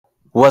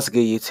What's good,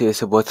 YouTube? It's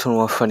your boy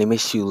Twenty1Funny.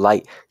 Make sure you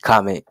like,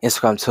 comment,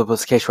 Instagram, Twitter,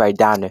 catch right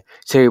down there.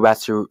 So you're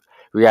about to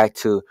react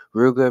to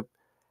Rooga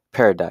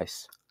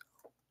Paradise.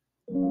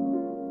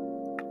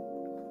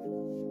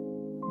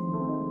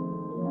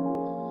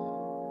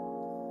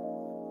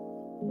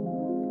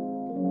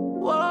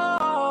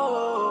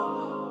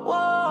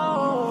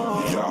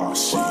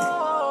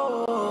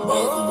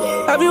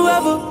 Have you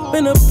ever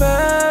been to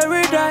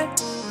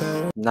paradise?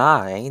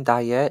 Nah, I ain't that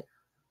yet.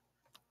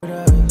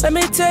 Let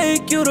me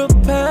take you to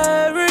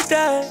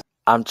paradise.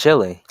 I'm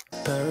chilling.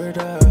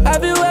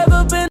 Have you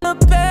ever been to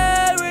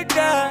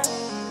paradise?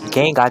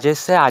 Gang, I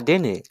just said I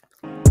didn't.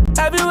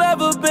 Have you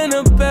ever been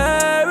to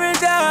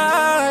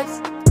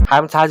paradise? How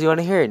many times you want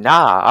to hear it?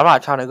 Nah, I'm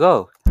not trying to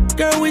go.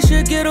 Girl, we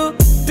should get a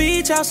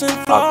beach house in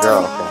Oh,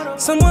 girl. Florida,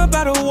 somewhere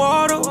by the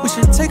water. We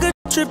should take a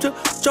trip to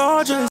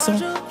Georgia. It's on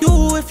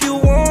you if you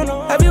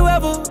wanna. Have you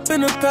ever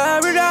been to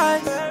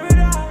paradise?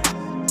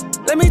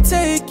 Let me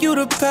take you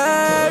to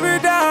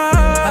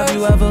paradise. Have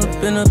you ever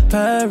been to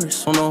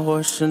Paris on a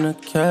horse and a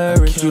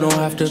carriage? You don't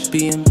have to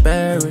be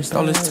embarrassed.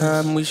 All this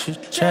time we should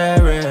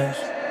cherish.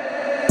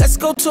 Let's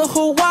go to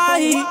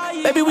Hawaii,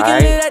 baby. We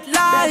can live that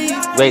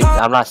life. Wait,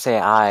 I'm not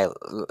saying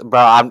bro.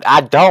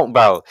 I don't,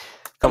 bro.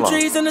 Come on.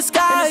 Trees in the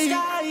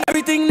sky,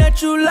 everything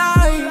that you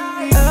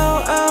like.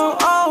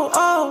 L-L-O-O-F-E-E.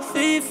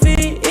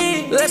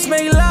 Let's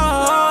make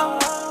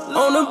love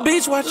on the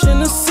beach, watching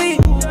the sea.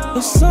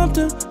 There's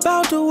something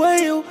about the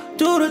way you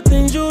do the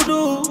things you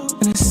do,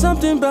 and it's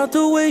something about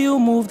the way you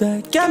move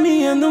that got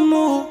me in the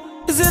mood.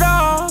 Is it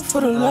all for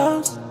the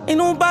loves? Ain't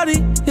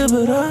nobody here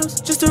but us.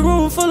 Just a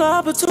room full of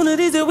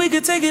opportunities that we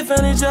could take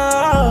advantage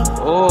of.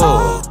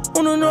 Oh. I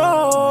wanna know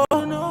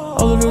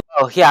all of the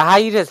Oh, yeah, how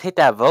you just hit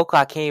that vocal?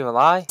 I can't even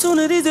lie.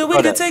 opportunities that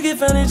we could take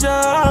advantage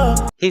of.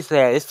 He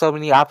said, "It's so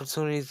many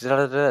opportunities."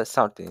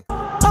 Something.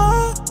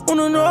 I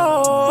wanna know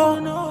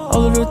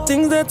all of the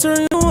things that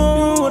turn you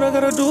on. What I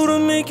gotta do to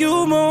make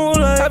you more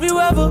like. Have you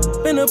ever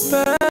been to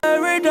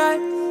paradise?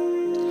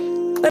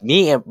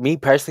 Me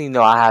personally,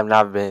 no, I have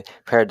not been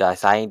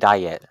paradise. I ain't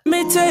died yet.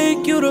 Let me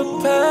take you to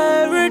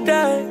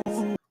paradise.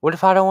 What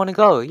if I don't want to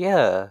go?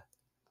 Yeah.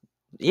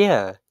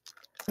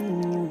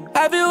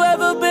 Have you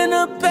ever been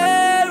to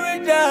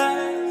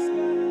paradise?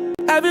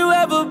 Have you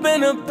ever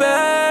been to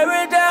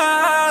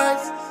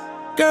paradise?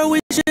 Girl, we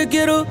should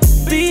get a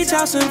beach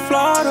house in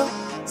Florida,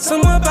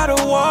 somewhere by the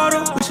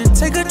water. We should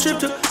take a trip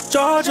to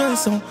Georgia.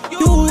 It's on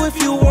you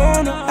if you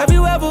wanna. Have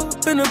you ever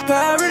been to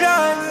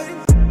paradise?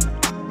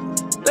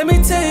 Let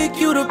me take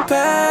you to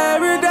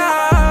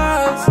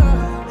paradise.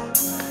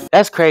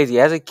 That's crazy.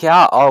 As a kid,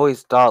 I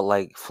always thought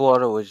like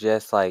Florida was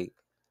just like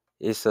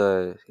it's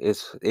a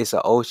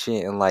ocean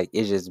and like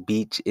it's just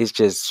beach. It's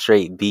just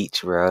straight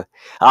beach, bro.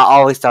 I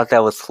always thought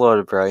that was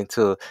Florida, bro.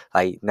 Until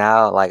like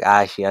now, like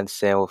I actually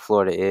understand what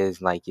Florida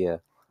is. Like, yeah.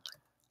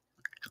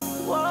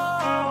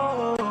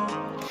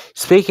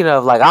 Speaking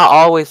of, like, I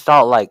always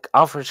thought, like,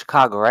 I'm from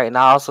Chicago, right? And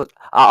I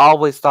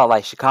always thought,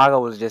 like, Chicago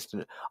was just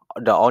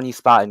the only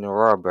spot in the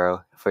world,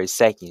 bro, for a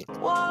second.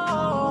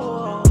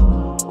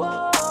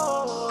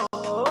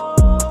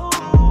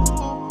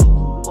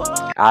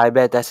 I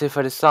bet that's it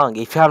for the song.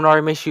 If you haven't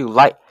already, make sure you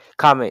like,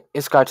 comment,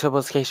 subscribe to the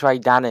notification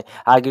right down there.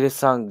 I'll give this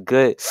song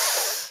good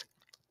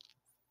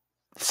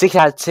 6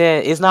 out of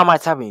 10. It's not my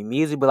type of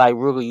music, but like,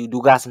 Rooga, you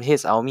do got some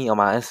hits on me, on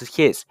my Insta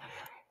hits.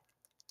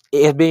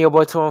 It's been your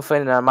boy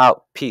Twenty1Funny, and I'm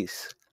out. Peace.